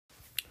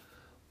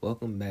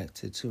Welcome back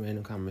to Two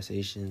Random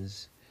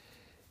Conversations.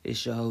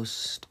 It's your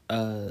host,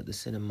 the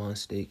Cinnamon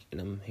Stick, and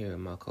I'm here with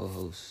my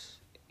co-host,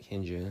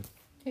 Kendra.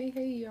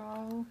 Hey,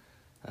 y'all.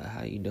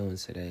 How you doing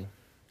today?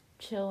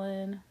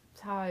 Chilling,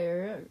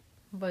 tired,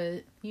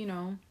 but,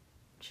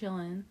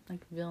 chilling,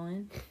 like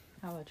villain.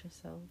 How about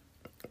yourself?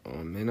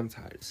 Oh, man, I'm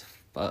tired as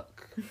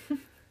fuck.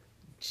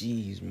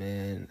 Jeez,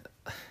 man.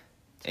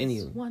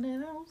 Anyway. One of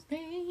those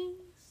days.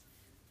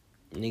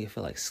 Nigga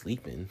feel like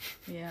sleeping.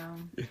 Yeah.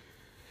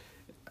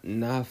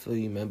 Nah, I feel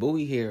you, man. But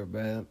we here,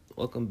 bruh.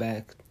 Welcome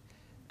back.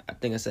 I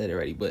think I said it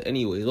already. But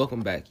anyways, welcome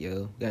back,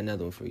 yo. Got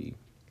another one for you.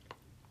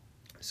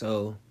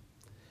 So,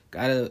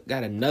 got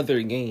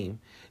another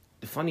game.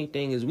 The funny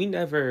thing is we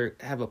never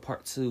have a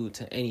part 2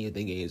 to any of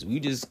the games.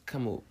 We just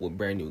come up with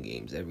brand new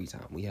games every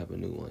time we have a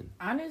new one.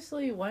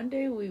 Honestly, one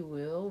day we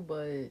will,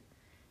 but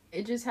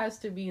it just has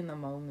to be in the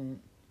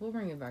moment. We'll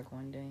bring it back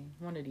one day.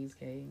 One of these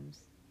games.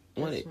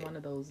 Just one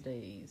of those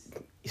days.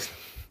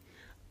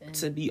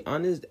 To be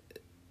honest,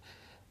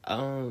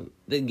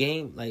 the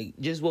game, like,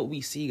 just what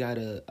we see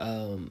gotta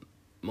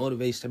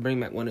motivates to bring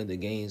back one of the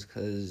games,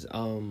 because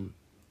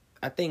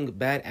I think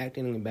bad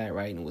acting and bad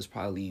writing was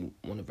probably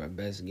one of our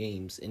best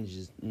games, and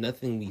just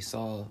nothing we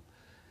saw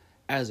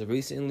as of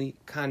recently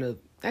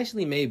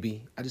actually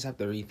maybe I just have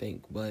to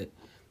rethink, but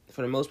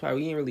for the most part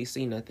we didn't really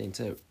see nothing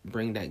to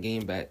bring that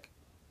game back.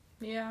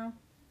 Yeah.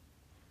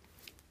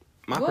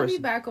 We'll be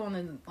back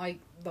on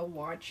the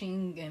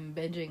watching and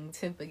binging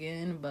tip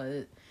again,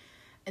 but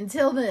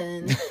until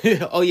then.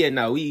 Oh yeah,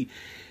 no,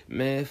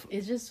 man.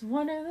 It's just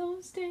one of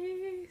those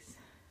days.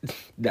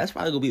 That's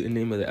probably gonna be the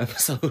name of the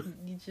episode.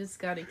 You just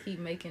gotta keep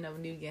making up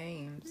new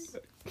games.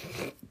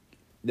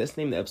 That's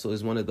the name of the episode,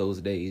 is one of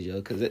those days, yo,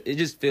 because it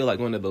just feel like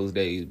one of those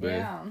days, bro.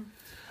 Yeah.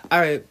 All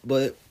right,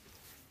 but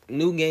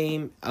new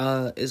game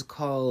is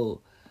called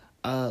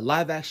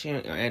live action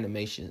or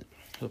animation.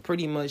 So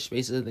pretty much,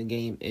 basically, the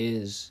game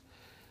is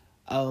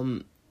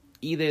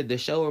either the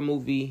show or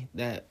movie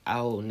that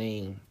I'll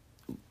name.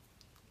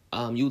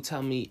 You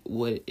tell me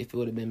if it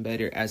would have been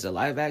better as a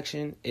live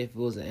action, if it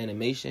was an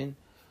animation,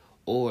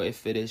 or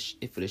if it is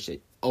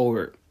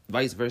or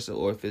vice versa,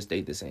 or if it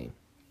stayed the same.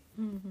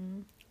 Mm-hmm.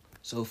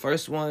 So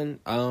first one,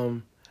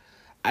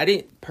 I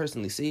didn't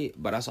personally see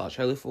it, but I saw a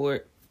trailer for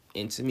it,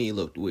 and to me it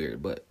looked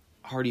weird. But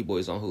Hardy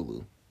Boys on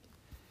Hulu.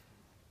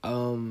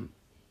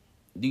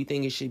 Do you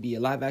think it should be a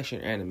live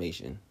action or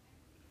animation?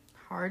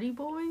 Hardy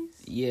Boys?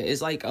 Yeah,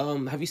 it's like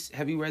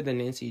have you read the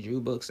Nancy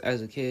Drew books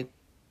as a kid?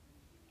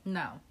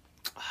 No.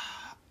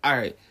 All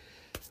right.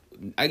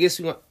 I guess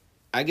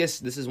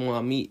this is one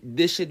on me.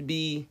 This should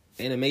be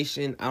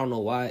animation. I don't know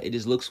why. It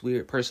just looks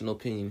weird. Personal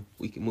opinion.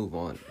 We can move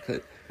on.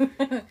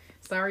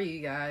 Sorry,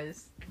 you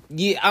guys.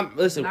 Yeah,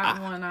 listen. Not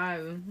one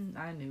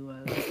I knew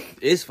of.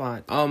 It's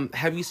fine.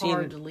 Have you seen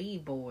Hardly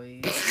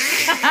Boys?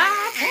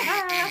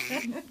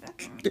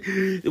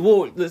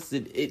 Well,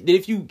 listen.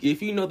 If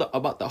you know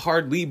about the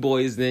Hardly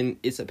Boys, then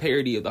it's a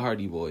parody of the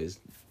Hardy Boys.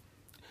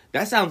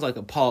 That sounds like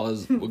a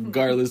pause,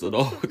 regardless of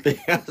the whole thing.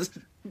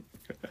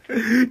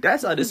 That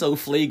sounded so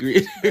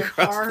flagrant. They're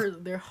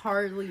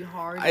hardly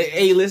hard.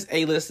 Hey, listen.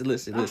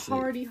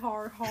 Hardy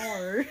hard.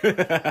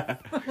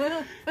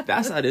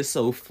 That sounded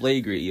so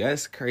flagrant.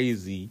 That's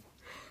crazy.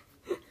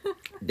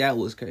 That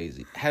was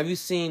crazy. Have you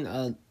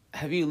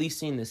at least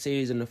seen the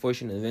series of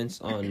Unfortunate Events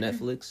on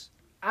Netflix?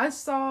 I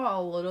saw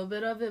a little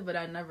bit of it, but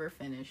I never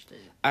finished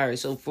it. All right.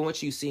 So from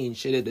what you've seen,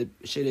 should it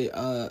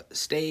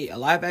stay a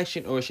live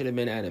action or should it have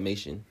been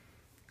animation?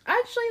 I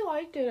actually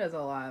liked it as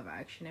a live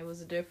action. It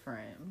was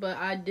different. But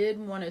I did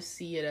want to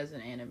see it as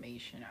an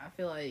animation. I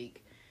feel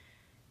like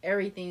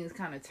everything's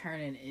kind of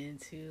turning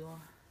into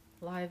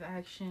live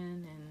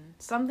action. And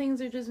some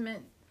things are just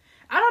meant...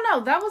 I don't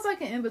know. That was like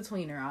an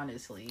in-betweener,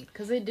 honestly.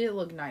 Because it did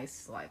look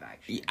nice live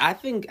action. I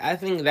think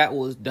that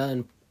was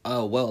done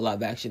well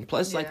live action.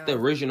 Plus, like, the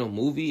original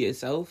movie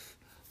itself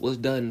was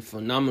done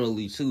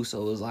phenomenally, too.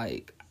 So it was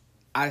like...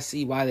 I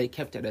see why they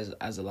kept it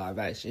as a live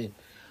action.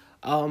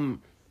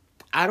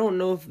 I don't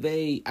know if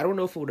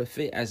it would have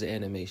fit as an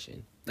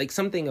animation. Like,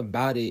 something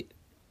about it,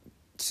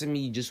 to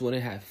me, just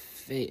wouldn't have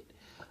fit.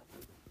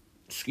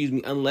 Excuse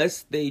me,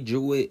 unless they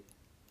drew it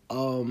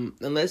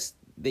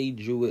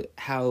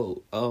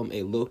how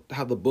it looked,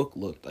 how the book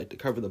looked, like the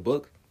cover of the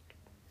book.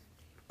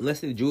 Unless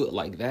they drew it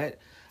like that,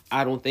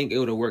 I don't think it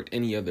would have worked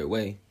any other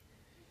way.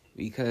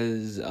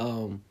 Because,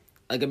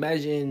 like,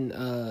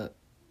 imagine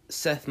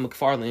Seth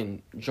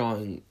MacFarlane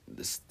drawing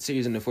the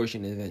series of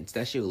Unfortunate Events.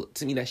 That shit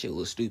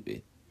was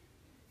stupid.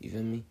 You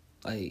feel me?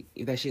 Like,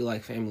 if that shit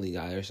like Family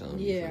Guy or something.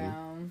 Yeah.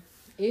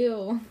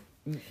 Ew.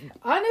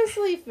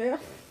 Honestly,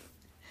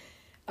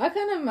 I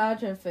can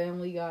imagine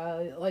Family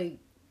Guy, like,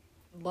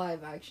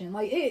 live action.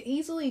 Like, it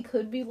easily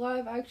could be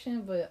live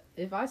action, but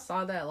if I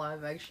saw that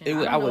live action, I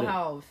don't know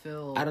how it would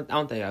feel. I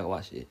don't think I could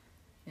watch it.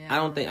 Yeah. I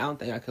don't think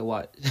I could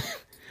watch.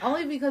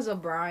 Only because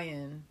of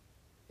Brian.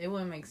 It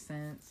wouldn't make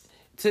sense.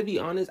 To be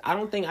honest, I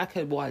don't think I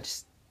could watch.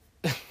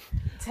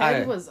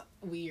 Ted was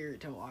weird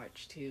to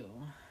watch, too.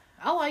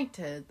 I like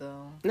Ted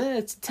though. Nah,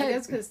 it's Ted. I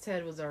guess because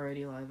Ted was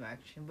already live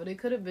action, but it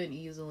could have been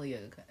easily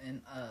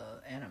an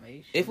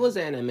animation. If it was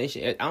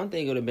animation, I don't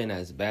think it would have been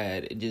as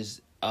bad. It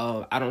just,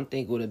 I don't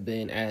think it would have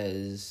been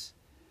as,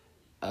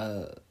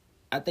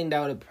 I think that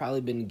would have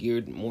probably been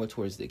geared more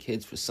towards the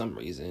kids for some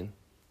reason,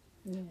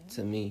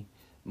 to me.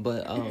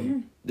 But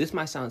this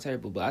might sound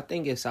terrible, but I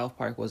think if South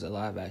Park was a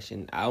live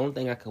action, I don't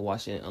think I could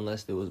watch it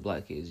unless there was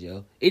black kids,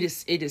 yo. It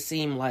just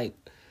seemed like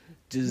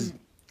just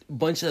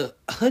bunch of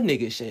hood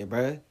nigga shit,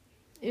 bruh.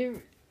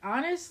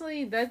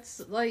 Honestly, that's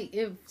like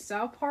if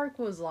South Park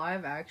was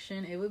live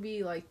action, it would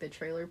be like the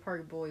Trailer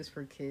Park Boys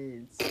for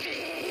kids.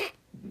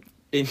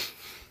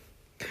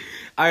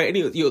 All right,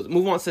 anyway,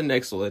 move on to the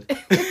next one.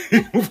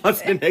 Move on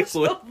to the next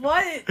one.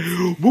 What?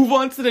 Move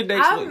on to the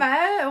next one. I'm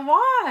mad.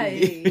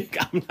 Why?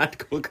 I'm not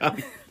going to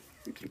comment.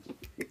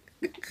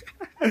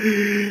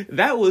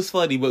 That was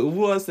funny, but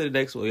move on to the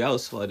next one. That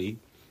was funny.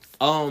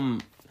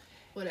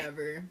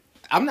 Whatever.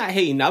 I'm not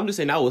hating. I'm just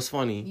saying that was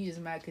funny. You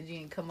just mad because you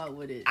didn't come up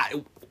with it.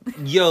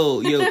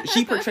 Yo,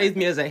 she portrays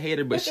me as a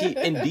hater, but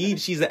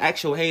she's an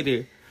actual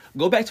hater.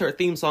 Go back to her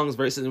theme songs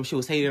versus when she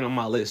was hating on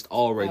my list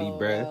already,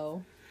 bruh.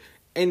 Well.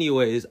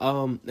 Anyways,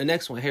 the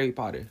next one, Harry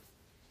Potter.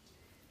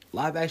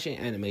 Live action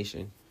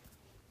animation.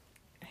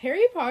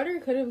 Harry Potter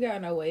could have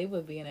gotten away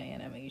with being an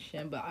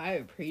animation, but I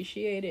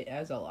appreciate it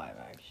as a live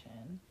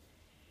action.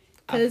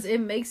 Because it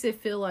makes it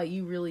feel like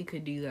you really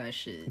could do that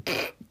shit.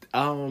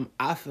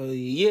 I feel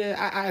you.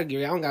 Yeah, I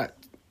agree. I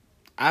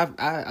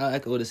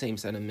echo the same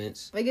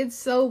sentiments. Like, it's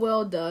so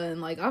well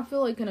done. Like, I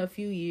feel like in a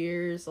few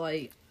years,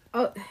 like...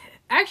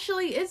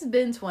 actually, it's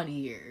been 20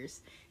 years.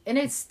 And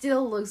it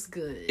still looks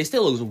good. It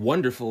still looks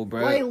wonderful,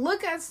 bro. Like,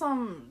 look at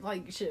some,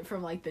 like, shit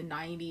from, like, the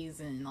 90s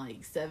and,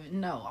 like,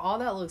 No, all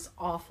that looks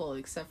awful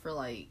except for,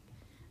 like...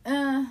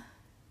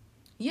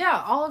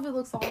 Yeah, all of it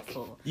looks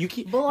awful. You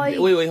keep... But, like...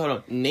 Wait, hold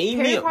on.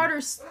 Harry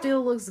Potter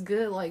still looks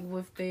good, like,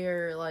 with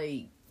their,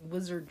 like...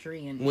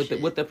 wizardry and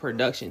shit. With the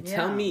production.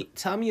 Yeah.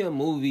 Tell me a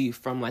movie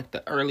from like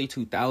the early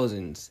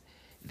 2000s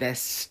that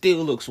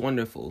still looks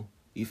wonderful.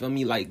 You feel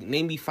me? Like,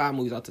 name me 5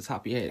 movies off the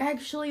top of your head.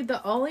 Actually,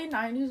 the only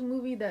 90s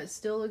movie that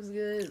still looks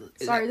good...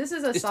 Sorry, this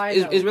is a side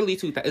note. It's really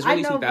 2000s. I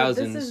know, but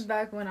this is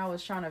back when I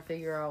was trying to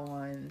figure out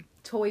one.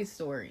 Toy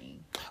Story.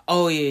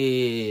 Oh,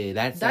 yeah.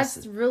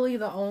 That's really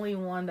the only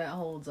one that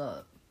holds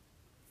up.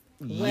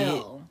 Yeah.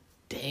 Well...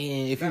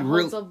 Damn, if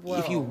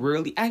you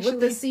really actually with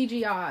the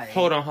CGI.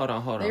 Hold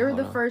on. They were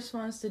the first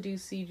ones to do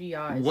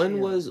CGI. When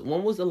was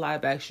the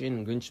live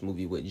action Grinch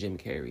movie with Jim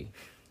Carrey?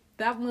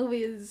 That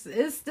movie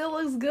it still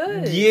looks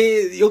good.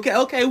 Yeah,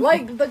 okay.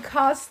 Like the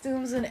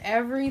costumes and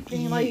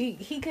everything, like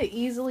he could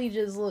easily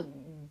just look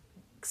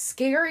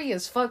scary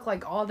as fuck.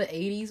 Like all the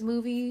 80s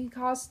movie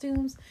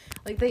costumes,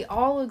 like they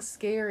all look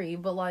scary,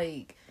 but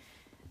like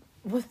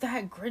with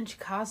that Grinch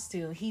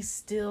costume, he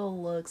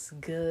still looks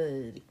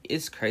good.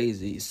 It's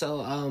crazy.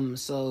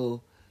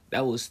 So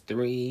that was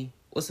 3.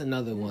 What's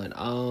another one?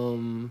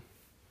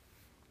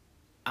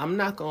 I'm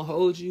not gonna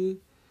hold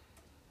you.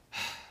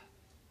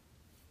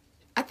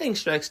 I think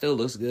Shrek still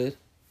looks good.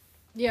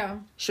 Yeah.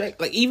 Shrek,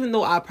 like, even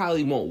though I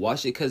probably won't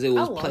watch it because it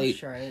was played.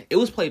 Shrek. It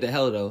was played to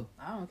hell though.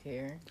 I don't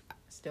care. I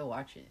still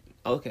watch it.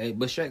 Okay,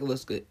 but Shrek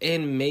looks good,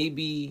 and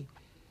maybe.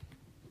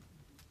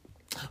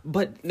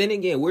 But then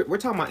again, we're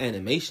talking about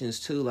animations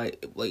too.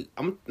 Like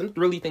I'm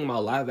really thinking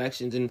about live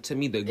actions, and to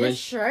me, the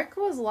Grinch. If Shrek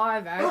was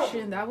live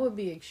action, that would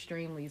be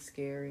extremely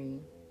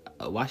scary.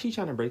 Why she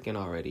trying to break in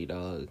already,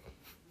 dog?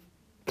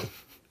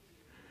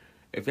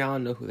 If y'all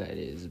don't know who that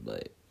is,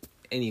 but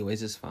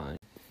anyways, it's fine.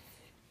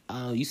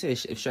 You said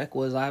if Shrek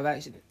was live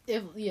action.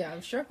 If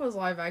Shrek was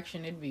live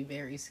action, it'd be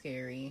very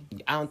scary.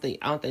 I don't think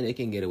they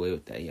can get away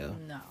with that, yo.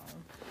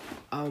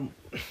 No.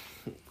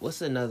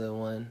 What's another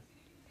one?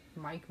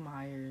 Mike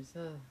Myers.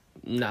 Ugh.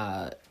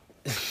 Nah.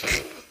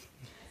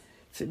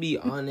 To be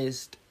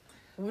honest.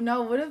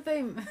 No, what if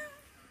they...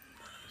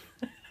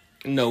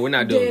 No, we're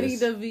not doing Danny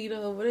this.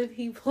 DeVito, what if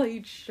he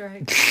played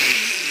Shrek?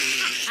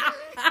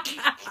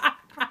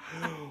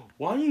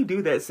 Why do you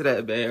do that to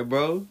that man,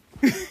 bro?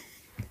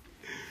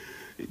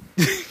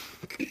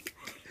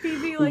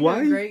 He'd be like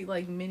a great,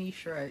 like, mini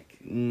Shrek.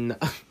 Nah.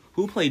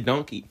 Who played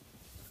Donkey?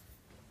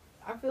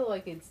 I feel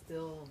like it'd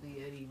still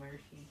be Eddie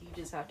Murphy. You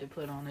just have to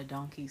put on a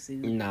donkey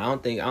suit. Nah, I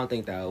don't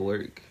think that would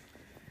work.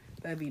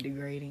 That'd be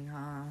degrading,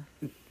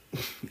 huh?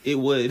 It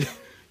would.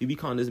 You be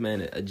calling this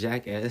man a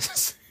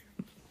jackass.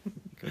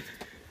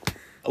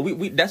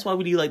 we that's why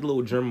we need like a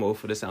little drum roll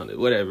for the sound.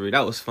 Whatever.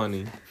 That was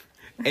funny.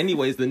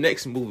 Anyways, the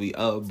next movie,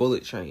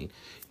 Bullet Train.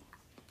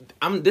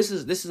 This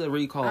is a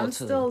recall. I'm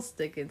still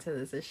sticking to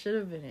this. It should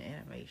have been an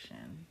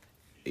animation.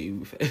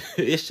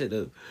 It should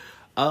have.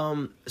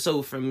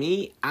 So for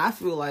me, I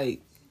feel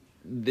like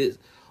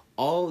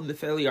all the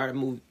Fairly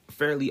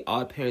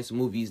Odd Parents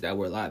movies that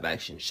were live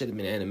action should have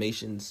been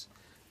animations.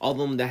 All of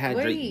them that had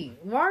Drake.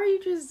 Why are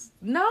you just...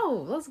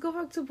 No, let's go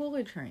back to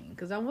Bullet Train,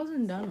 because I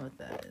wasn't done with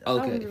that. I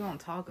thought we were going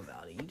to talk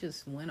about it. You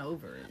just went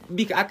over it.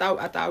 Because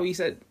I thought we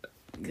said...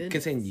 Goodness,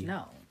 continue.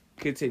 No.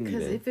 Continue.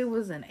 Because if it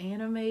was an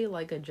anime,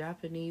 like a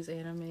Japanese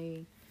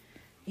anime,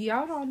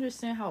 Y'all don't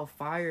understand how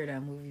fire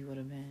that movie would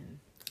have been.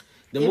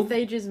 If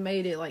they just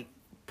made it, like,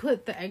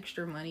 put the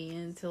extra money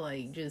in to,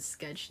 like, just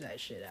sketch that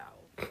shit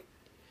out.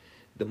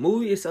 The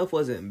movie itself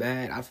wasn't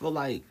bad. I feel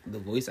like the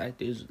voice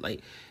actors,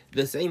 like,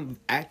 the same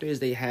actors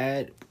they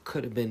had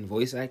could have been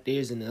voice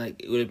actors, and,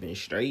 like, it would have been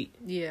straight.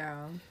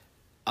 Yeah.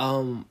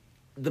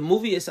 The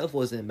movie itself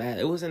wasn't bad.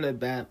 It wasn't a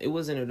bad movie.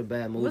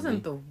 It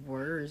wasn't the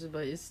worst,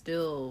 but it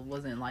still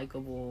wasn't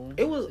likable.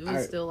 It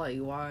was still, like,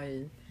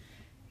 why...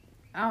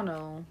 I don't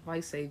know,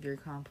 like savior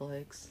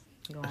complex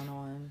going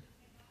on.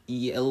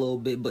 Yeah, a little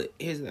bit, but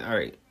here's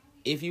alright.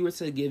 If you were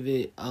to give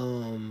it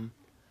a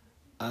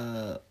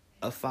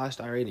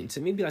 5-star rating,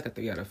 to me it'd be like a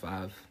 3 out of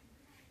 5.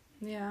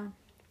 Yeah.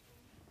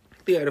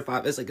 3 out of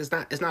 5. It's like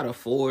it's not a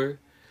 4.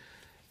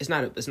 It's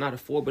not a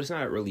 4, but it's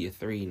not really a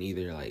 3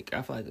 neither. Like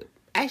I feel like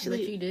actually,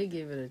 but you did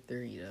give it a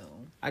 3 though.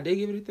 I did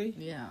give it a 3.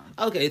 Yeah.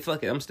 Okay,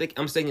 fuck it. I'm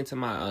sticking to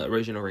my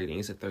original rating.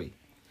 It's a 3.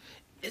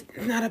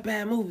 It's not a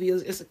bad movie.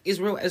 It's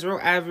real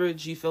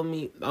average. You feel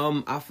me?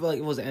 I feel like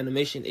if it was an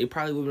animation, it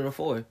probably would have been a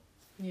 4.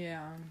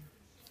 Yeah.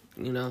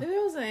 You know, if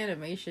it was an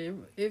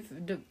animation, if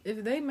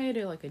they made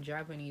it like a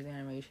Japanese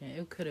animation,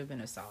 it could have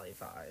been a solid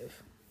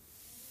 5.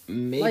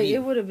 Maybe like it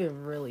would have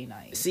been really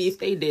nice. See, if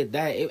they did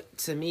that,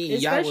 to me,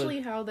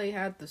 especially how they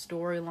had the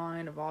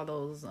storyline of all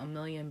those a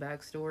million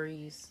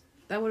backstories,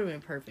 that would have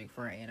been perfect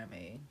for an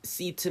anime.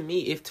 See, to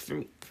me,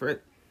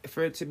 for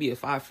it to be a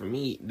 5 for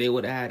me, they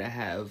would have had to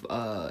have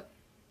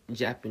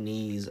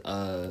Japanese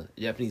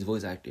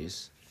voice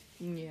actors.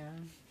 Yeah.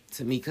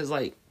 To me, cause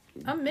like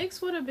a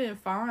mix would have been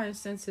fine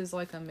since it's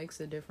like a mix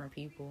of different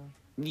people.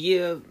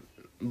 Yeah,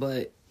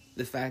 but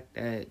the fact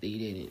that they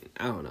didn't,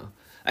 I don't know.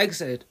 Like I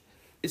said,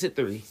 it's a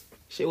 3.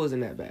 Shit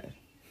wasn't that bad.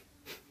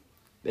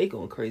 They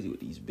going crazy with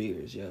these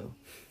beers, yo.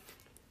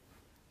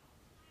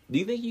 Do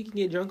you think you can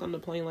get drunk on the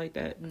plane like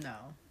that? No,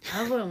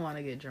 I wouldn't want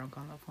to get drunk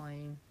on the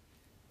plane.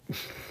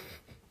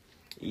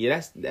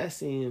 Yeah, that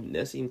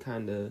seemed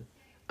kind of,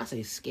 I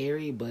say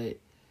scary, but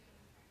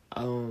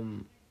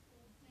I'll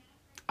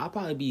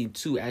probably be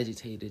too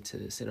agitated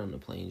to sit on the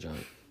plane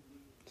drunk.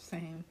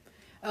 Same.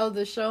 Oh,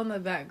 the show in the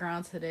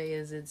background today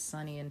is It's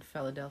Sunny in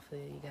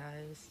Philadelphia, you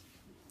guys.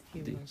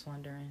 If you was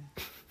wondering.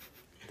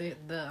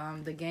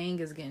 The gang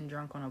is getting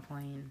drunk on a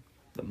plane.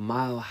 The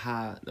Mile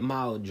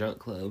Drunk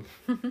Club.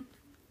 The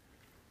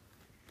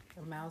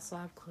Mile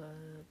Slap Club.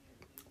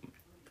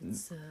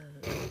 The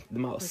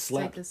Mile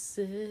Slap. Take a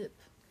sip.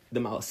 The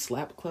Mile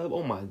Slap Club.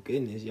 Oh my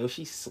goodness, yo,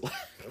 she slapped.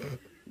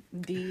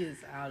 D is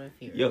out of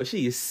here. Yo,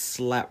 she is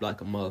slapped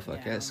like a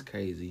motherfucker. Yeah. That's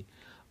crazy.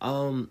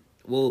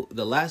 Well,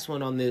 the last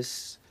one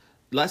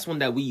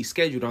that we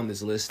scheduled on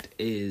this list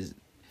is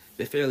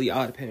The Fairly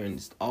Odd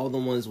Parents. All the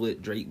ones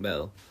with Drake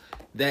Bell.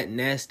 That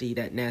nasty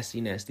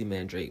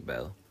man Drake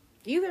Bell.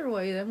 Either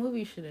way, that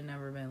movie should have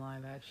never been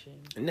live action.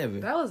 Never.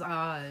 That was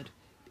odd.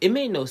 It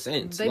made no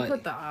sense. They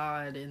put the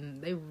odd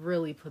in. They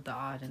really put the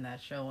odd in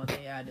that show when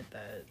they added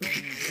that.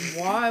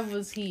 Why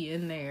was he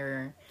in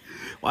there?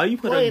 Why you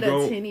put a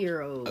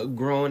 10-year-old, a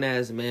grown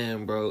ass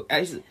man, bro?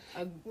 Actually,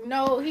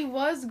 no, he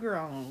was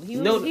grown.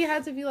 He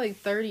had to be like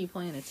 30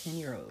 playing a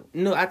 10-year-old.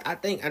 No, I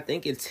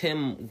think it's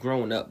him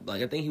growing up.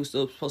 Like I think he was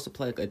still supposed to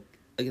play like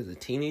as a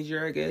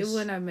teenager. I guess it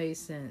wouldn't have made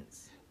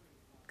sense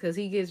because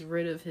he gets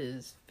rid of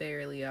his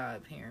Fairly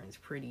Odd Parents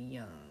pretty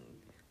young.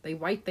 They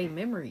wipe their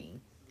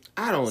memory.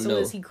 I don't know. So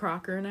is he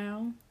Crocker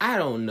now? I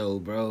don't know,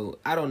 bro.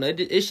 I don't know.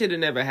 It should have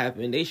never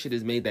happened. They should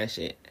have made that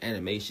shit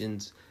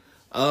animations.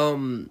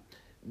 I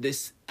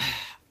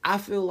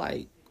feel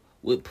like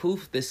with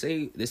Poof, the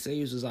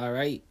Sayers was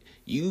alright.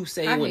 You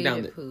say it went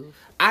down. Poof.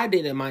 I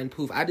didn't mind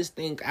Poof. I just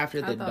think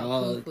after the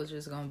dog, Poof was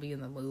just gonna be in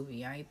the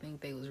movie. I didn't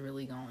think they was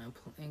really gonna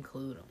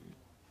include him.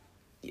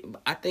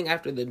 I think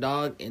after the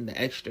dog and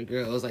the extra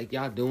girl, it was like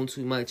y'all doing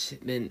too much.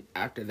 Then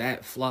after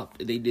that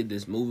flopped, they did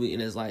this movie,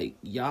 and it's like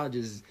y'all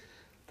just.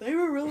 They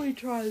were really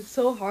trying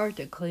so hard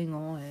to cling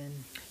on.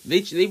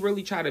 They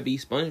really try to be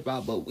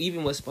SpongeBob, but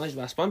even with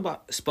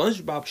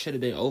SpongeBob should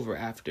have been over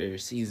after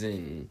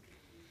season.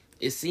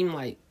 It seemed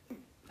like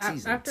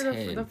season after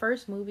 10. The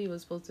first movie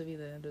was supposed to be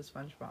the end of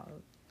SpongeBob.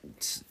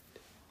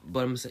 But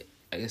I'm saying,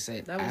 like I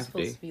said, that was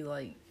supposed to be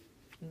like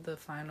the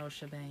final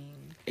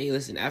shebang. Hey,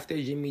 listen, after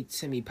Jimmy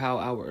Timmy Pow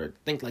Hour, I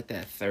think like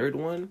that third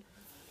one,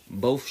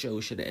 both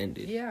shows should have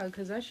ended. Yeah,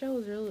 because that show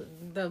was really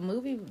the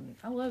movie.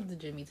 I loved the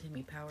Jimmy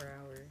Timmy Power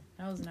Hour.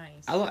 That was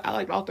nice. I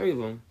liked all 3 of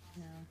them.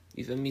 Yeah.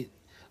 You feel me?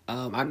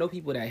 I know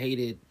people that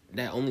hated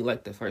that only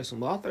liked the first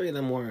one, but all 3 of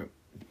them weren't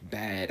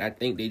bad. I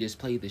think they just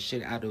played the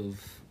shit out of.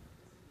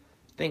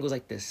 I think it was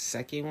like the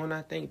second one.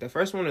 I think the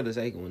first one or the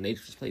second one. They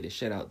just played the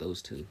shit out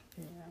those 2.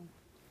 Yeah.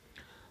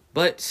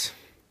 But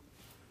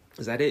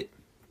is that it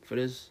for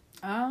this?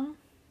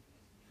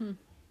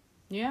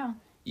 Yeah.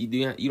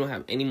 You don't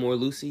have any more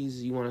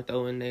Lucy's you want to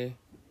throw in there?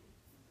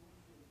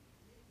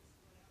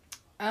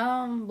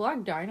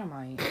 Black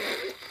Dynamite.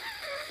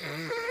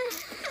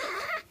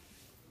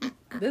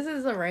 This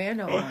is a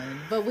random one,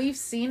 but we've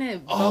seen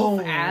it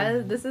both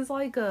Oh. this is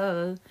like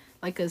a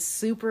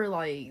super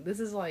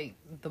this is like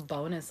the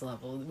bonus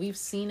level. We've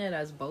seen it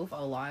as both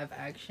a live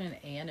action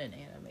and an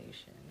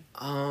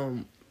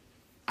animation.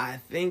 I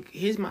think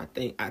here's my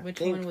thing.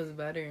 Which one was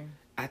better?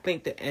 I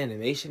think the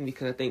animation,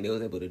 because I think they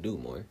was able to do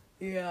more.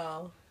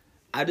 Yeah.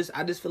 I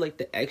just feel like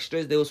the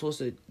extras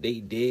they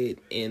did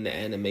in the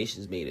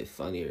animations made it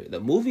funnier. The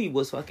movie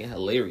was fucking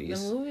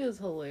hilarious. The movie was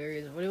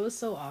hilarious, but it was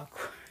so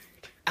awkward.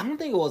 I don't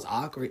think it was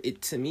awkward.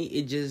 To me,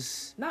 it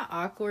just not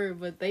awkward,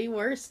 but they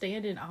were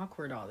standing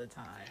awkward all the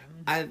time.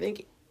 I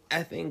think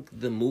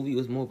the movie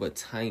was more of a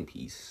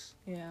timepiece.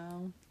 Yeah.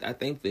 I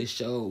think the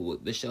show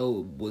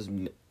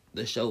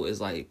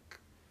is like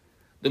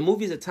the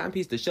movie's a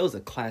timepiece. The show's a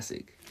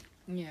classic.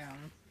 Yeah.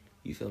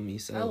 You feel me?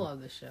 So I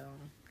love the show.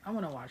 I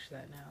want to watch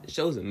that now. The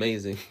show's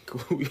amazing.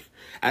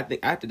 I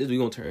think after this we're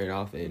gonna turn it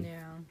off and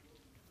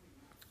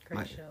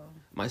great show.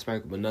 Might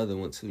spark up another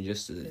one too,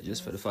 just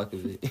for the fuck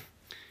of it.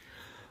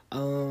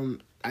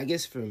 I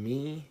guess for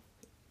me,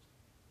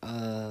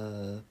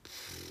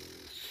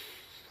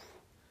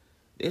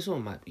 this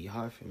one might be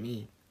hard for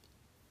me.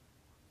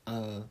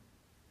 I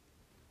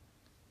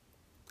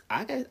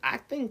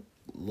think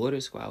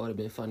Lord Squad would have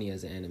been funny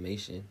as an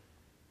animation.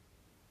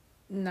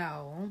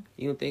 No.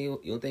 You don't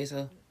think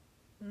so?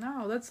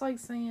 No, that's like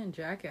saying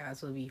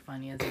Jackass would be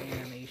funny as an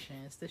animation.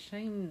 It's the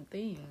same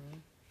thing.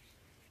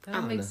 That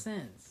doesn't make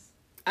sense.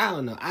 I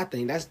don't know. I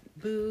think that's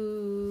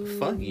boo.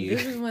 Fuck you.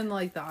 This is when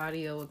like the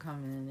audio would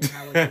come in and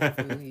I would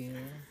boo you.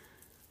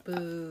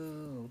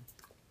 Boo.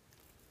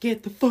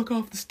 Get the fuck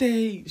off the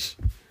stage.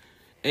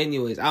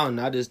 Anyways, I don't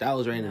know. That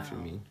was random for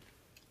me.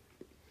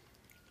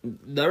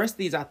 The rest of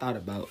these I thought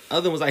about.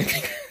 Other ones I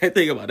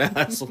think about that.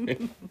 I swear.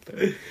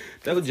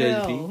 Don't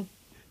judge me.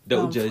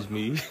 Don't judge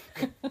me.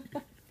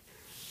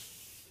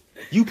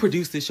 You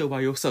produced this show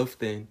by yourself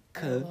then.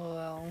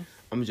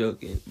 I'm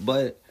joking.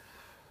 But,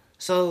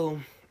 so,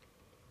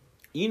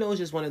 it's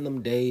just one of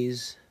them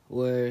days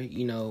where,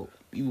 you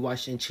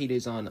watching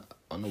Cheaters on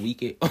a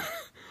weekend,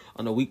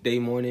 on a weekday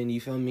morning,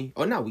 you feel me?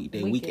 Or not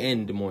weekday,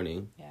 weekend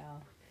morning. Yeah.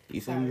 You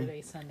feel Saturday,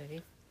 me?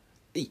 Sunday.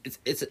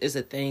 It's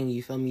a thing,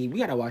 you feel me? We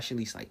gotta watch at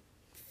least like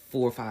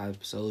 4 or 5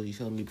 episodes, you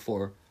feel me,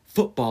 before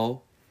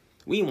football.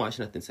 We ain't watch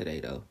nothing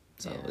today though,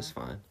 so it's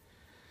fine.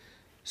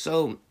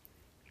 So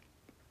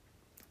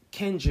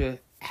Kendra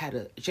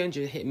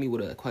hit me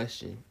with a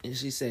question, and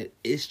she said,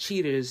 "Is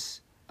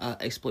Cheaters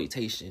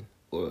exploitation?"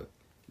 Or,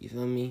 you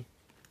feel me?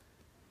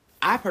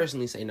 I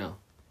personally say no.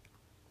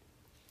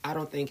 I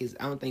don't think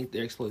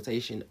they're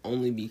exploitation,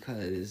 only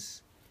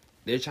because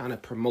they're trying to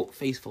promote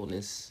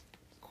faithfulness,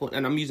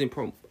 and I'm using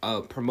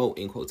promote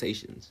in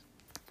quotations.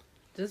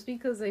 Just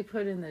because they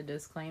put in the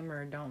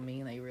disclaimer don't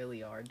mean they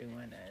really are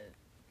doing it.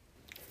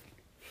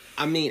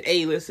 I mean,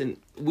 hey, listen,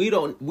 we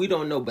don't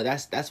know, but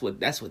that's what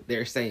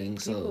they're saying.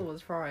 People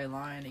was probably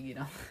lying to get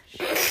on.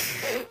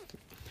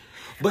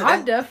 But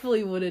I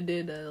definitely would have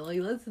did that. Like,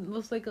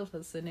 let's think of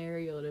a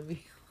scenario to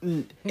be.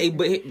 Hey,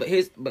 but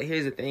here's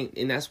the thing,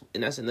 and that's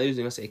another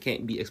reason I say it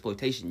can't be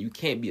exploitation. You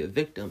can't be a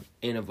victim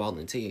and a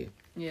volunteer.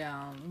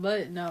 Yeah,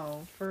 but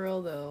no, for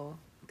real though,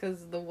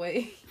 because the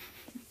way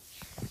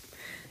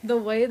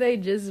they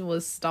just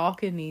was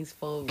stalking these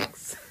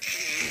folks.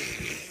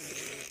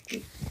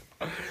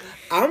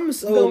 I'm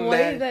so the mad.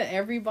 way that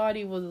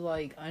everybody was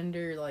like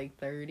under like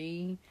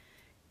 30,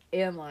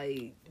 and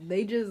like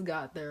they just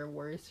got their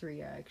worst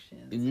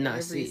reactions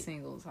every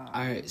single time.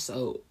 All right,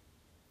 so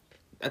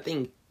I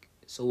think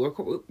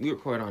we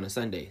record on a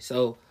Sunday.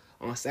 So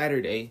on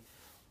Saturday,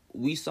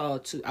 I saw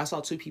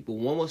two people.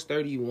 One was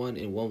 31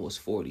 and one was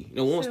 40.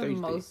 No, one was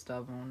 33. Most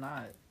of them,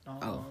 not all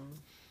of them.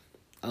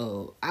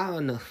 Oh, I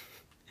don't know.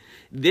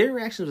 Their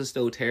reactions were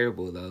still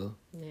terrible though.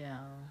 Yeah.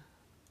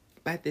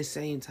 But at the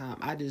same time,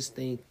 I just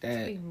think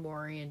that it's like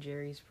Maury and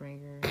Jerry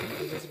Springer.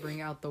 They just bring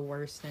out the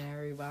worst in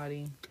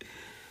everybody.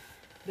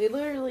 They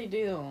literally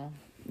do.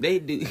 They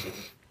do.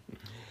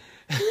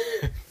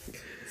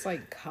 It's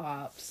like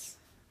Cops.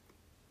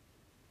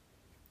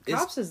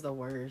 Cops is the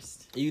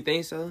worst. You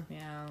think so?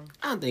 Yeah.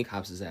 I don't think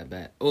Cops is that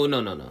bad. Oh,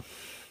 no.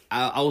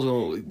 I was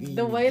gonna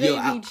the way they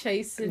be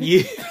chasing.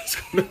 Yeah,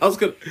 I was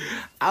gonna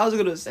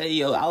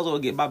say, I was gonna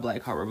get my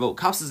black card revoked.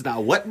 Cops is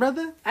not what,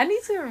 brother? I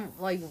need to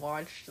like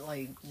watch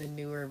like the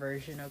newer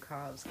version of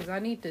Cops because I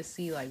need to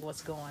see like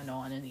what's going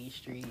on in these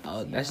streets.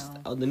 Oh,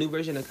 the new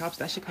version of Cops.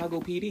 That's Chicago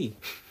PD.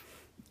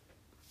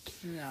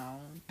 No,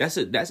 that's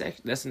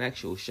an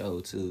actual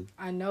show too.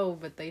 I know,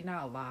 but they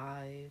not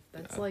live.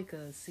 That's like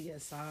a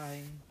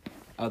CSI.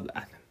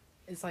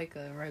 It's like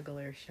a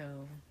regular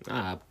show.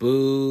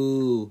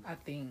 Boo. I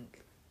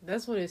think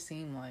that's what it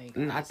seemed like.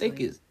 I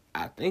think it's.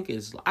 I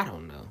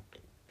don't know,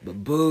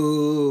 but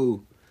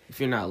boo.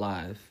 If you're not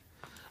live,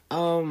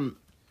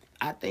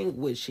 I think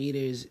with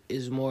Cheaters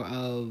is more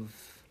of.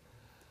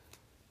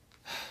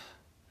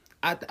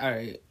 All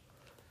right.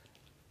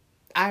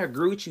 I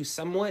agree with you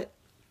somewhat,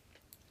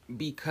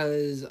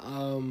 because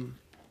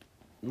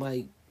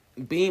like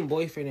being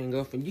boyfriend and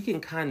girlfriend, you can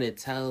kind of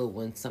tell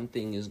when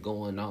something is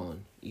going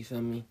on. You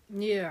feel me?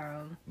 Yeah.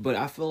 But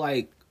I feel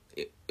like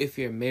if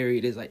you're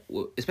married, is like,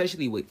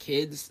 especially with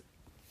kids,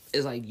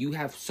 is like you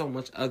have so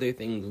much other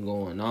things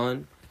going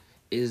on.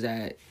 Is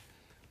that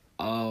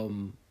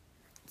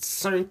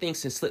certain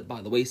things can slip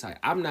by the wayside.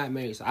 I'm not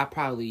married, so I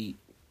probably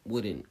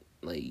wouldn't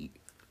like.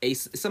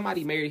 If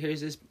somebody married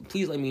hears this,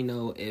 please let me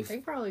know if they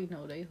probably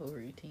know their whole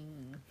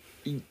routine.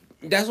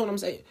 That's what I'm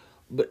saying.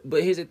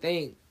 But here's the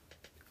thing.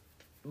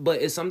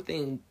 But it's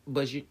something.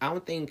 But I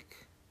don't think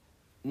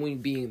when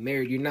being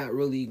married, you're not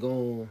really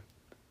going to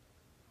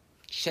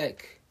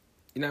check.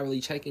 You're not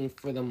really checking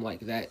for them like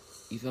that.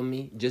 You feel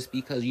me? Just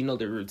because you know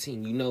their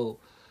routine. You know,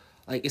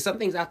 like if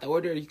something's out the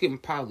order, you can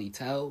probably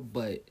tell.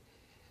 But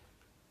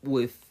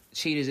with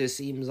cheaters, it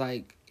seems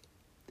like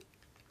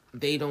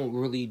they don't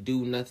really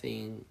do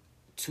nothing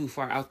too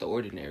far out the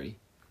ordinary.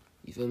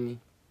 You feel me?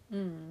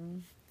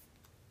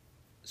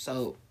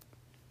 So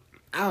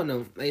I don't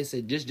know. Like I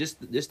said, just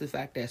the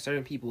fact that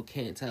certain people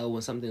can't tell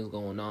when something's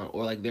going on,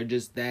 or like they're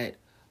just that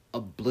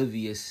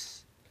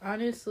oblivious.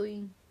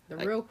 Honestly, the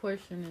real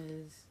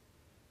question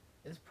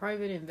is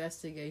private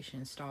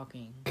investigation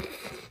stalking?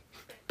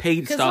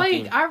 Paid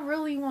stalking. Like, I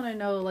really want to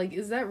know, like,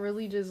 is that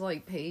really just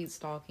like paid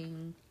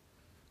stalking?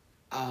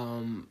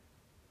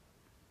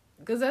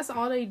 Because that's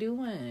all they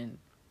doing.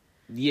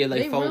 Yeah,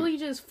 like they really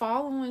just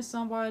following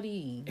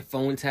somebody.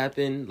 Phone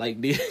tapping, like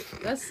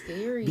that's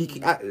scary. They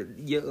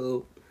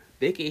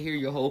can hear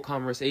your whole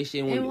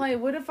conversation. And like,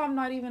 what if I'm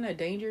not even a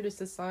danger to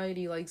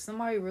society? Like,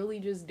 somebody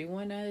really just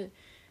doing that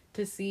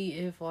to see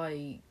if,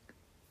 like,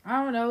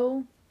 I don't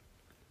know.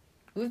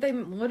 What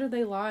if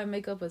they lie and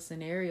make up a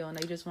scenario and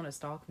they just want to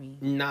stalk me?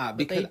 Nah,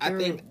 because I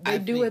think they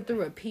do it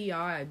through a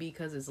PI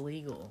because it's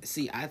legal.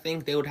 See, I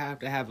think they would have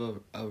to have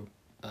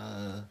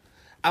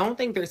I don't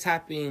think they're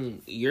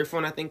tapping your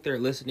phone. I think they're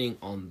listening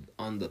on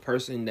the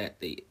person that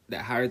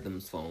hired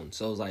them's phone.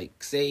 So it's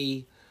like,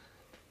 say,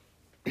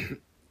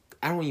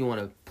 I don't even want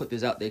to put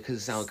this out there because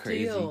it sounds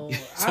crazy. So,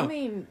 I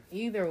mean,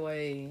 either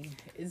way,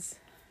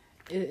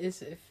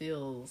 it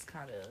feels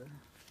kind of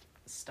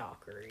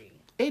stalkery.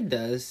 It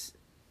does,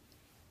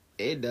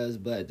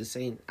 but at the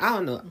same, I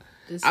don't know.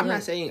 I'm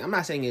not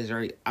saying it's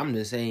right. I'm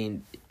just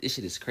saying this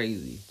shit is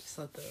crazy. Just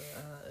let the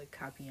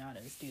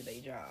Capianas do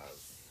their job.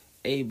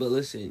 Hey, but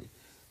listen.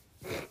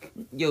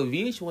 Yo,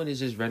 VH1 is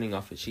just running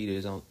off of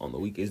cheaters on the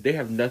weekends. They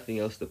have nothing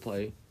else to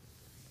play.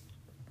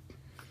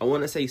 I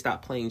want to say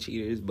stop playing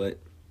cheaters, but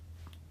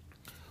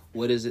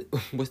what is it?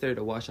 What's there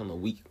to watch on a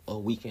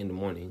weekend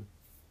morning?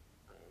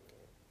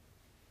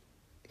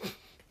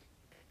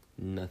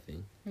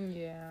 Nothing.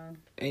 Yeah.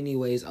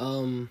 Anyways,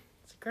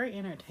 it's great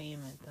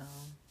entertainment though.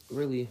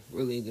 Really,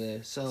 really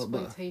good. So,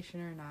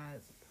 exploitation or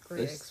not,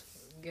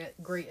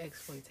 great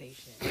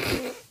exploitation.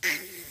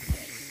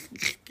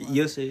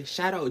 Listen,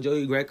 shout out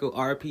Joey Greco,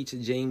 RP to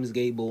James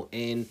Gable,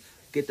 and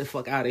get the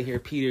fuck out of here,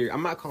 Peter.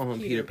 I'm not calling him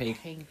Peter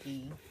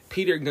Panky.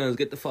 Peter Guns,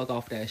 get the fuck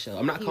off that show.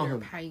 I'm not calling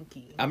him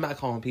Panky. I'm not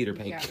calling Peter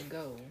Panky. You gotta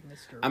go,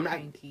 Mr.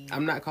 Panky.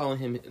 I'm not calling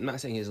him. I'm not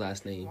saying his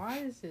last name. Why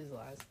is his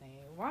last name?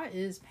 Why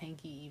is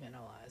Panky even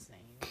a last name?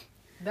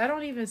 That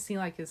don't even seem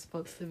like it's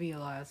supposed to be a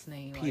last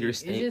name. Peter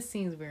It just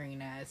seems very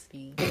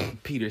nasty.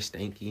 Peter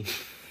Stanky.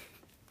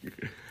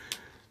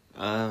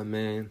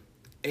 Man.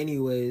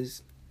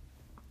 Anyways.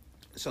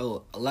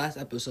 So, last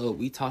episode,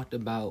 we talked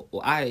about...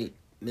 Well, I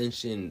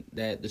mentioned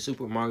that the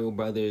Super Mario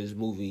Brothers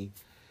movie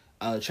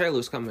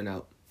trailer's coming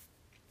out.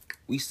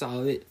 We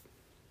saw it.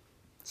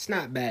 It's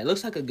not bad. It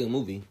looks like a good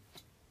movie.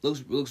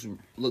 Looks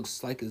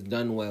like it's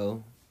done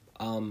well.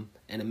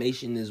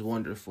 Animation is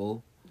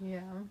wonderful.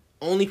 Yeah.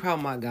 Only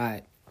problem I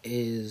got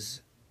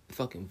is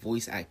fucking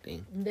voice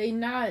acting. They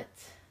not...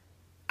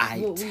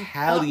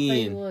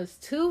 Italian. It was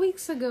 2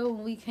 weeks ago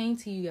when we came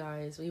to you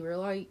guys. We were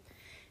like,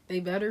 they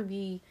better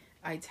be...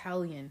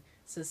 Italian,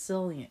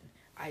 Sicilian,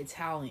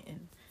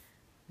 Italian.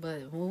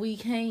 But when we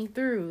came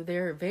through,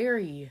 they're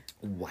very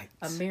white.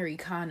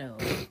 Americano.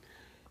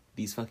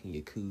 These fucking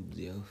Yakubs,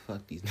 yo.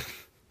 Fuck these.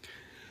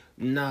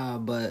 Nah,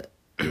 but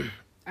I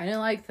didn't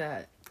like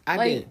that.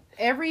 I did.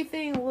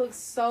 Everything looks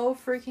so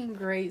freaking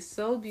great,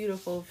 so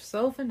beautiful,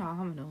 so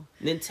phenomenal.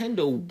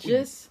 Nintendo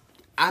just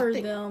for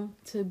them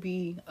to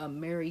be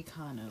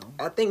Americano.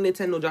 I think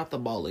Nintendo dropped the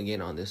ball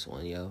again on this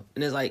one, yo.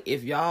 And it's like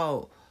if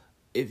y'all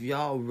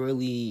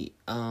really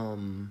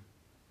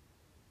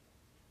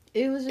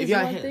it was just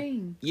one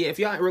thing. Yeah, if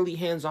y'all really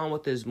hands on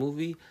with this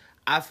movie,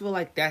 I feel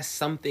like that's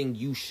something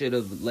you should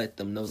have let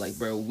them know. Like,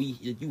 bro, we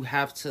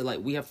have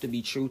to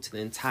be true to the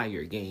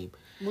entire game.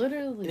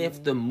 Literally. And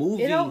if the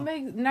movie... It don't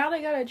make... Now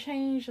they gotta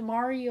change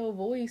Mario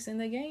voice in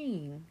the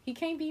game. He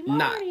can't be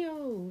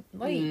Mario.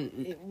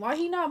 Why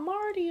he not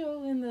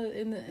Mario in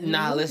the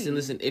Nah, movie?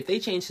 listen. If they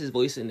change his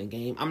voice in the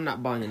game, I'm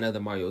not buying another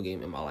Mario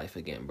game in my life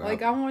again, bro.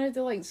 Like, I wanted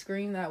to, like,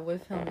 scream that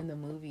with him in the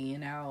movie,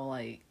 and now,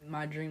 like,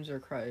 my dreams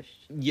are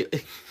crushed. Yeah.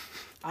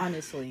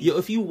 Honestly. Yo,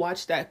 if you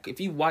watch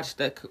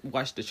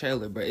the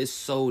trailer, bro, it's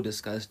so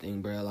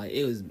disgusting, bro. Like,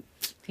 it was...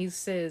 He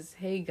says,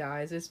 hey,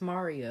 guys, it's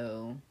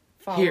Mario.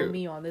 Follow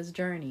me on this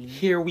journey.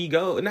 Here we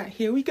go. Not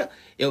here we go.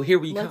 Yo, here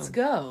we Let's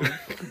go.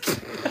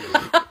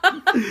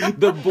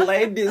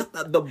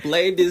 the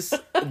blandest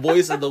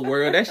voice in the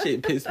world. That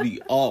shit pissed me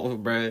off,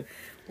 bruh.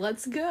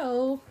 Let's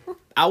go.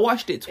 I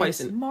watched it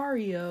twice. It's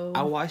Mario.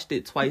 I watched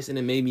it twice and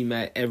it made me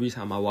mad every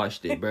time I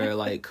watched it, bruh.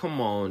 Like,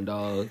 come on,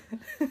 dog.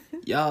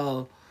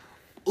 Y'all.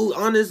 Ooh,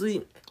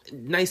 honestly,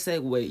 nice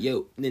segue.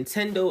 Yo,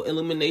 Nintendo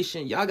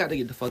Illumination, y'all got to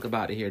get the fuck up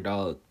out of here,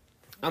 dog.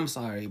 I'm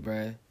sorry,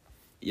 bruh.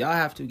 Y'all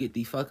have to get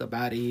the fuck up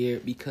out of here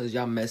because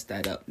y'all messed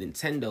that up.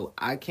 Nintendo,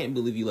 I can't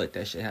believe you let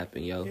that shit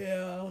happen, yo.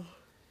 Yeah.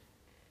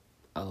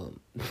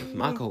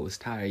 Mako was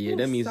tired. Yeah,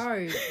 that means.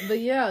 Sorry, but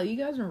yeah, you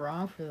guys are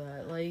wrong for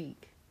that.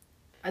 Like,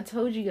 I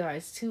told you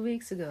guys 2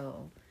 weeks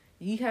ago,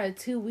 you had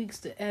 2 weeks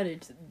to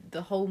edit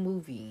the whole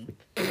movie.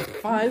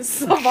 Find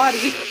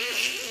somebody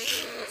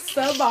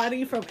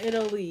from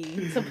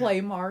Italy to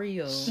play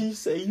Mario. She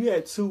said you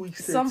had 2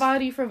 weeks.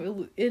 Somebody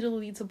from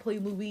Italy to play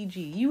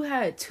Luigi. You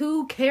had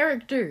 2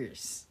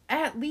 characters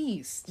at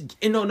least.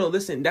 And no,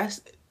 listen. That's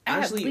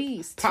actually at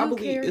least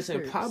probably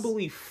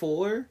probably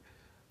four.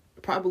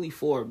 Probably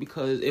 4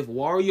 because if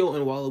Wario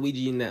and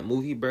Waluigi in that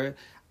movie, bruh,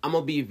 I'm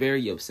gonna be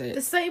very upset.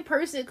 The same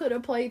person could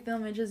have played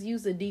them and just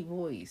used a deep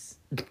voice.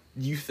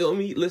 You feel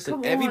me?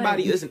 Listen,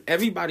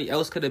 everybody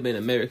else could have been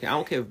American. I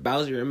don't care if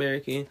Bowser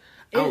American.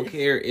 I don't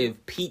care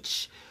if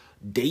Peach,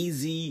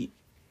 Daisy,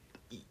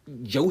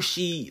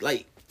 Yoshi,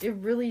 like... It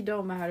really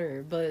don't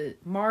matter, but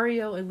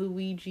Mario and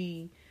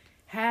Luigi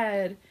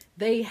it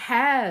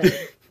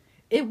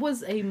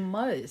was a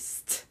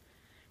must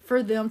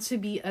for them to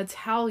be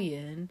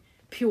Italian,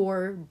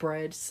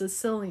 purebred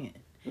Sicilian.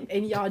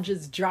 And y'all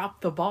just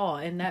dropped the ball,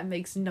 and that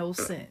makes no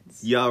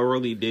sense. Y'all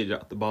really did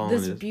drop the ball on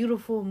this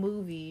beautiful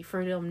movie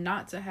for them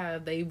not to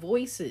have their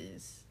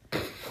voices.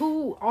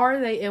 Who are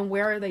they and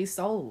where are they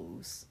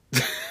souls?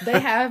 They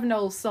have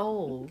no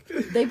soul.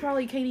 They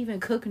probably can't even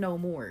cook no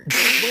more.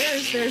 Where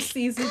is their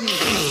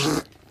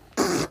seasoning?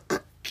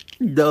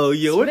 No,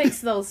 yo. It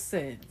makes no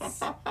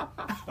sense.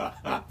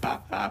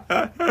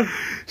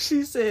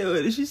 She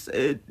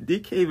said, they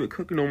can't even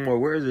cook no more.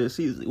 Where is their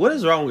seasoning? What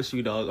is wrong with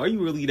you, dog? Are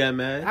you really that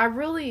mad? I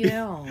really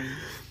am.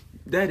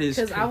 That is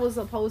because I was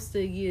supposed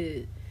to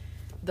get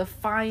the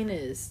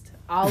finest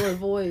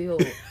olive oil,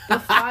 the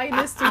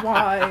finest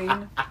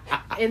wine,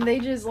 and they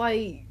just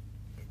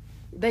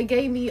they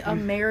gave me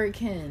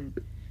American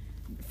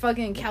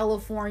fucking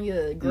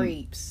California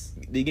grapes.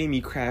 They gave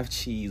me Kraft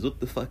cheese. What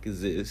the fuck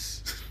is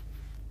this?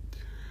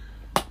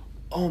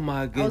 Oh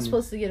my goodness. I was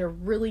supposed to get a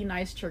really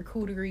nice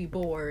charcuterie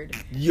board.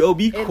 Yo,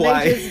 be quiet.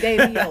 And they just gave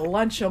me a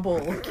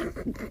Lunchable.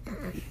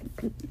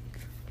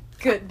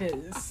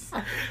 Goodness.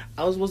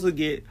 I was supposed to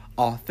get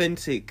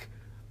authentic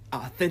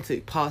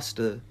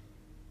pasta.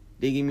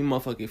 They gave me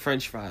motherfucking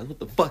French fries. What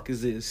the fuck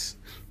is this?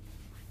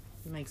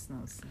 It makes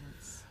no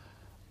sense.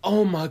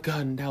 Oh my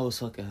god, that was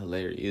fucking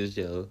hilarious,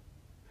 yo.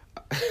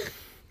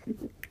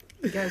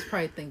 You guys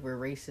probably think we're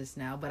racist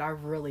now, but I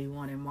really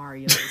wanted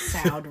Mario to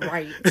sound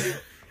right.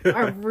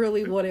 I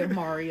really wanted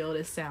Mario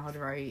to sound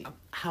right.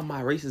 How am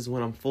I racist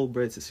when I'm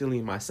full-bred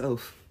Sicilian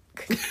myself?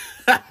 You're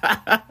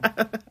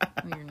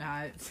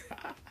not.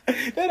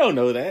 They don't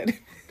know that.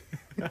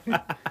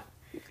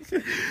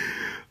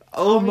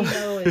 All we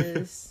know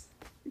is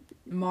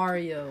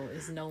Mario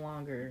is no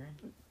longer...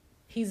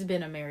 He's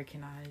been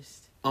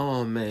Americanized.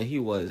 Oh, man, he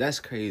was. That's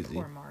crazy.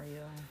 Poor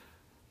Mario.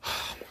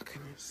 Oh, my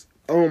goodness.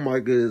 Oh, my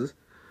goodness.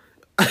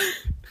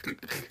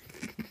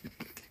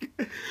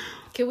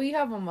 Can we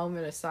have a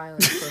moment of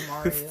silence for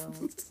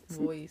Mario's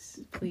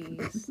voice,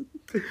 please?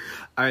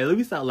 Alright, let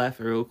me stop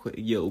laughing real quick.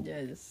 Yo.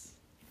 Yes.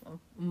 A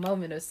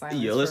moment of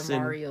silence for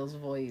Mario's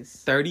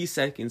voice. 30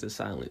 seconds of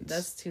silence.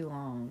 That's too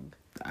long.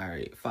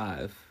 Alright,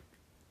 5.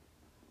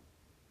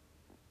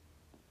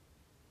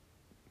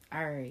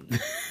 Alright.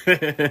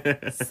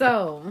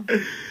 So.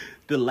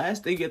 The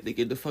last thing you have to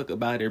get the fuck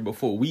up out of here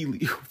before we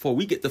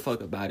get the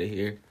fuck up out of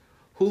here.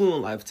 Hulu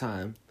and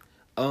Lifetime.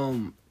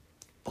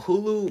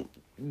 Hulu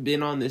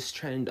been on this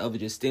trend of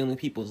just stealing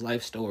people's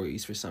life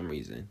stories for some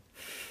reason.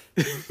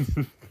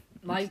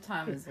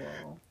 Lifetime as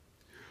well.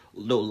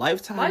 No,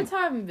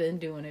 Lifetime been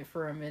doing it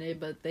for a minute,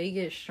 but they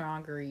get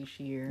stronger each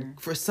year.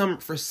 For some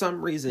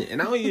reason.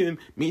 And I don't even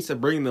mean to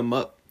bring them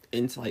up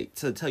and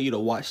to tell you to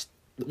watch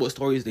what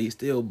stories they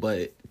steal,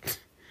 but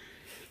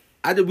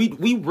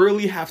we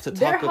really have to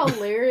talk about... They're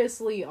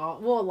hilariously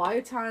awful. Well,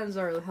 Lifetimes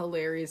are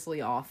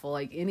hilariously awful.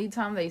 Like,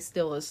 anytime they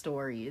steal a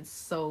story, it's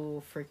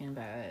so freaking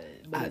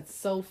bad. But it's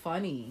so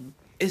funny.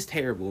 It's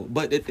terrible.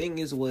 But the thing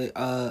is with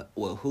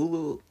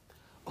Hulu's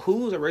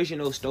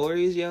original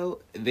stories, yo,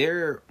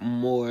 they're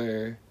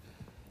more,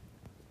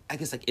 I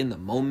guess, in the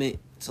moment.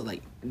 So,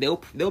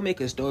 they'll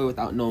make a story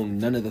without knowing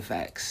none of the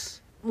facts.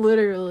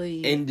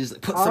 Literally. And just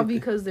put all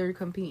because they're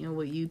competing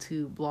with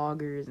YouTube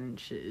bloggers and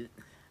shit.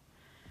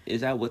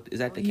 Is that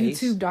the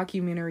case? YouTube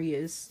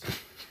documentarists.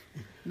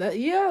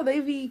 They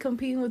be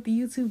competing with the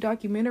YouTube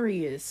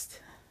documentarists.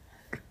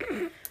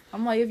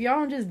 I'm like, if y'all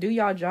don't just do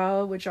y'all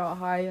job with y'all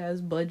high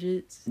ass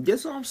budgets,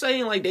 That's what I'm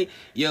saying. Like they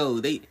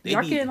y'all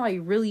can like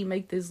really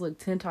make this look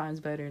 10 times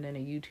better than a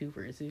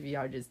YouTubers if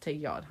y'all just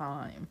take y'all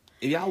time.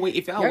 If y'all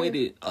waited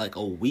like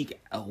a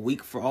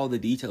week for all the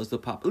details to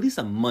pop, at least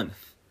a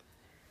month,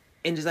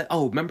 and just like,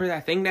 oh, remember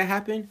that thing that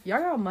happened?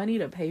 Y'all got money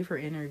to pay for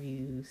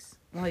interviews.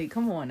 Like,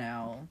 come on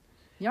now.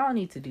 Y'all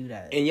need to do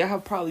that. And y'all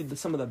have probably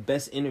some of the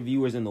best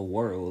interviewers in the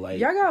world. Like,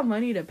 y'all got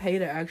money to pay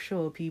the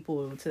actual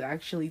people to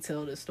actually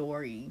tell the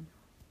story.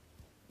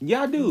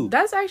 Y'all do.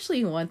 That's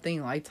actually one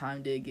thing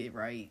Lifetime did get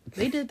right.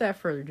 They did that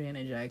for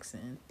Janet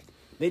Jackson.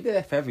 They did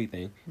that for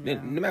everything. Yeah.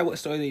 No matter what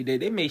story they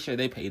did, they made sure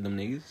they paid them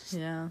niggas.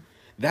 Yeah.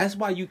 That's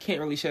why you can't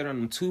really shit on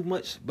them too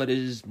much, but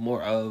it's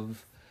more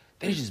of,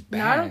 they're just bad.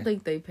 No, I don't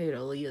think they paid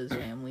Aaliyah's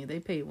family.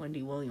 They paid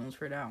Wendy Williams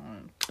for that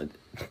one.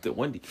 The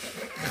Wendy.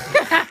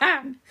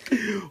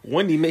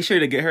 Wendy, make sure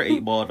to get her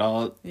 8-ball,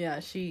 dog. Yeah,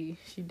 she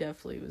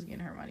definitely was getting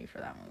her money for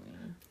that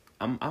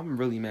movie. I'm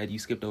really mad you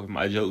skipped over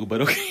my joke,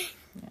 but okay.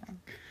 Yeah.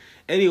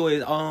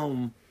 Anyways,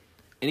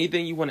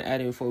 anything you want to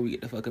add in before we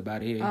get the fuck up out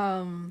of here?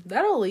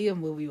 That Aaliyah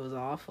movie was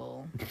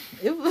awful.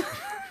 It was.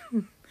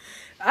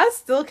 I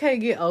still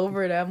can't get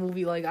over that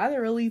movie. Like, I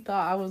really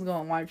thought I was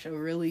gonna watch a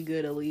really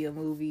good Aaliyah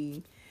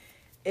movie,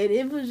 and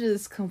it was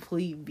just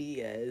complete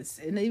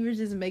BS. And they were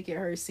just making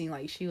her seem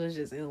like she was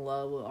just in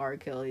love with R.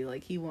 Kelly,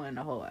 like he wasn't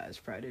a whole ass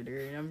predator.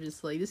 And I'm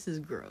just like, this is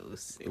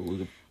gross. It was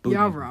a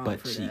y'all wrong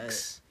butt for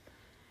cheeks.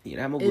 That. Yeah,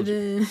 that movie. And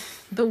then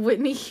the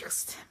Whitney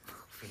Houston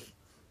movie.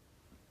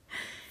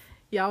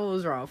 Y'all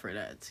was wrong for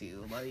that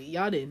too. Like,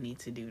 y'all didn't need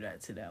to do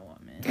that to that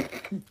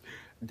woman.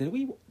 Did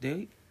we?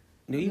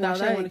 No,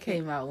 that one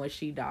came out when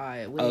she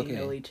died. We didn't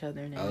know each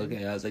other now.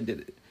 Okay, I was like,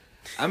 did it?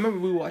 I remember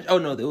we watched. Oh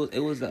no, it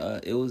was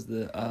the.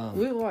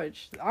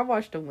 I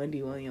watched the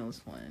Wendy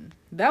Williams one.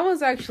 That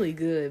was actually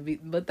good,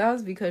 but that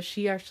was because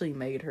she actually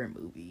made her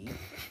movie.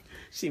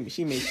 she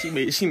made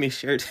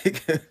sure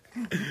to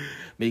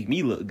make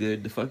me look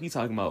good. The fuck you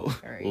talking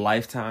about? Right.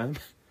 Lifetime.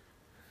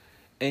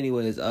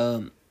 Anyways,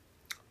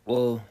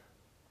 well,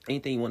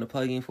 anything you want to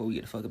plug in before we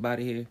get the fuck up out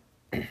of here?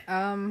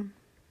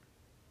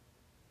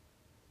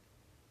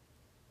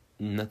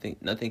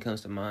 Nothing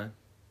comes to mind.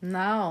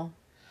 No.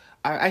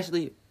 I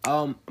actually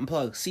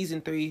unplug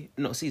season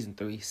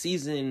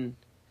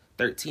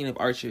 13 of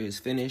Archer is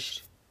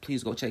finished.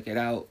 Please go check it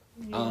out.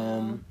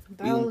 Yeah,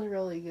 that was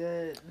really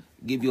good.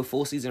 Give you a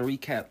full season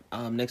recap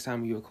next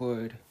time we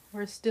record.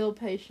 We're still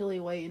patiently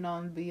waiting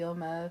on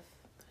BMF.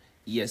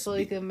 Yes. So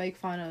he can make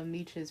fun of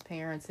Meech's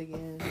parents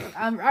again.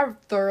 I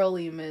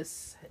thoroughly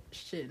miss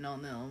shitting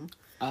on them.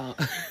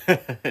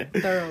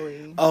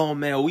 Thoroughly. Oh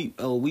man, we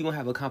gonna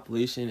have a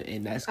compilation,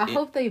 and I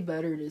hope they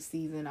better this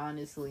season.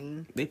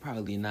 Honestly, they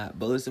probably not.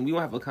 But listen, we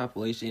gonna have a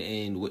compilation,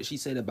 and what she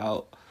said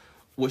about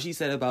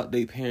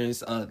their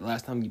parents.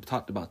 Last time you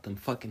talked about them,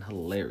 fucking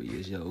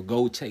hilarious, yo.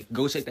 Go check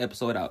the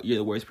episode out. You're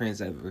the worst parents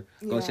ever.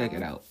 Go check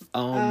it out.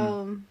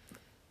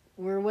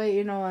 We're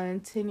waiting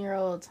on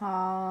 10-year-old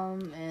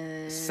Tom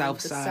and the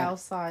South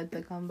Side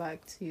to come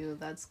back too.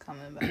 That's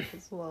coming back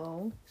as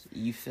well.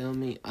 You feel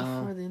me?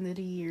 Before the end of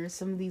the year,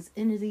 some of these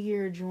end of the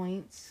year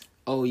joints.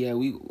 Oh yeah,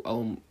 we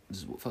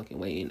just fucking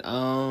waiting.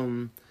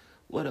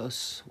 What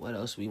else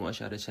we want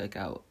y'all to check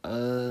out?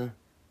 Is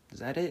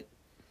that it?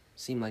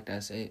 Seem like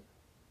that's it.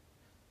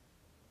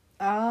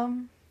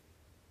 Oh,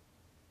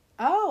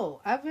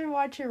 I've been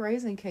watching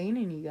Raising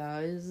Kanan, you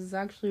guys. It's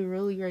actually a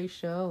really great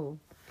show.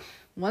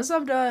 Once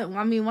I'm done,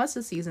 once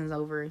the season's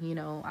over,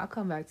 I'll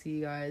come back to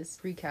you guys,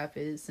 recap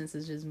it, since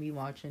it's just me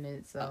watching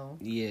it, so.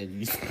 Yeah.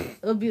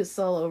 It'll be a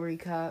solo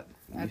recap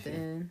at the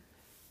end.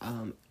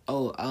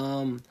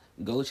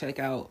 Go check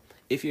out,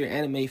 if you're an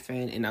anime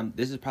fan, and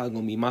this is probably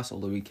gonna be my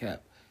solo recap,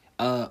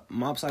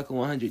 Mob Psycho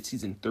 100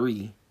 Season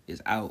 3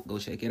 is out. Go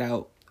check it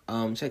out.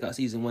 Check out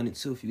Season 1 and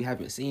 2 if you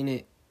haven't seen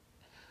it.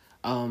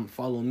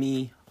 Follow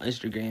me on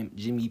Instagram,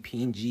 Jimmy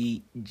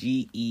PNG,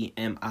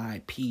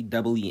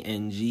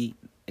 GEMIPWENG.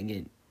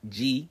 Again,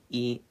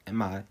 GEMIPWENG.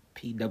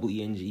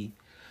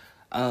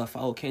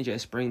 Follow Kendra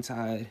at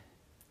Springtide.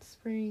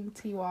 Spring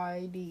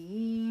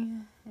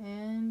TYDE.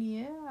 And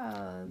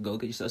yeah. Go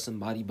get yourself some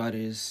body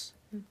butters.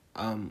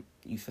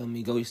 You feel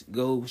me? Go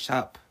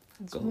shop.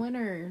 It's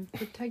winter.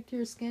 Protect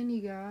your skin,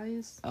 you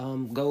guys.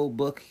 Go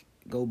book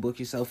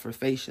yourself for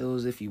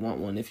facials if you want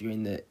one. If you're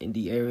in the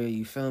indie area,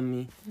 you feel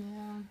me?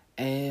 Yeah.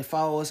 And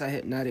follow us at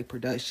Hypnotic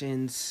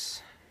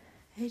Productions.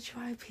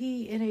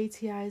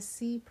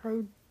 HYPNATIC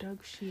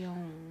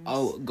Productions.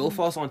 Oh, go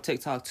follow us on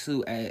TikTok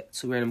too at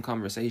 2 Random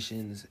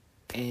Conversations.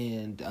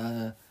 And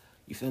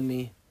you feel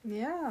me?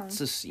 Yeah.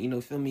 So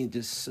feel me?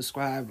 Just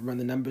subscribe, run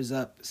the numbers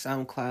up.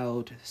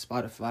 SoundCloud,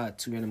 Spotify,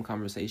 2 Random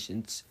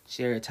Conversations.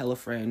 Share it, tell a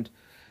friend,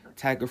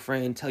 tag a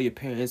friend, tell your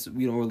parents.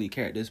 We don't really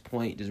care at this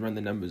point. Just run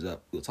the numbers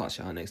up. We'll talk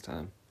to y'all next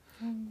time.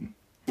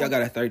 Y'all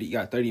got a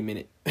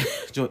 30-minute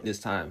joint this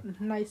time.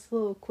 Nice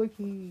little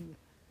quickie.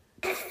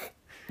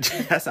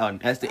 That's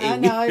the I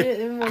know,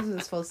 it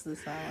wasn't supposed to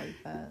sound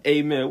like that.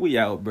 Hey man, we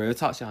out, bro.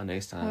 Talk to y'all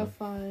next time. Have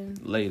fun.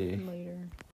 Later.